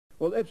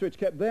Well, Ipswich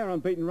kept their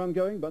unbeaten run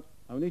going, but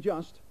only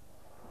just.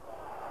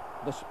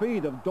 The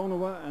speed of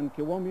Donawa and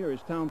Kiwomya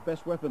is Town's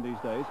best weapon these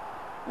days,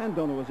 and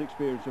Donawa's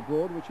experience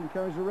abroad, which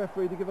encouraged the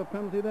referee to give a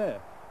penalty there.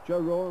 Joe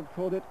Royal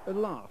called it a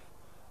laugh,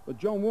 but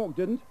John Wark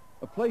didn't.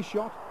 A play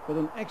shot, but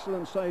an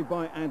excellent save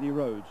by Andy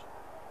Rhodes.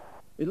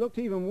 It looked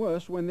even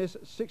worse when this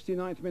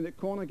 69th minute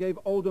corner gave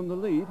Oldham the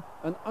lead,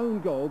 an own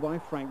goal by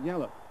Frank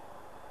Yallop.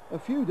 A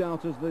few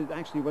doubters that it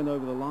actually went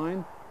over the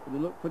line, but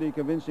it looked pretty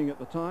convincing at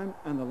the time,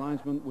 and the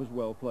linesman was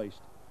well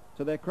placed.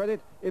 To their credit,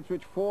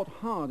 Ipswich fought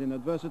hard in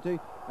adversity,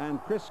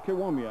 and Chris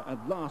Kiwomya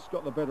at last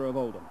got the better of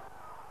Oldham.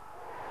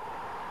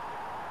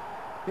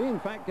 He in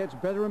fact gets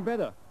better and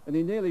better, and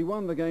he nearly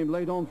won the game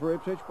late on for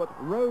Ipswich, but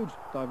Rhodes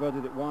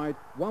diverted it wide,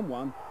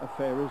 1-1, a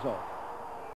fair result.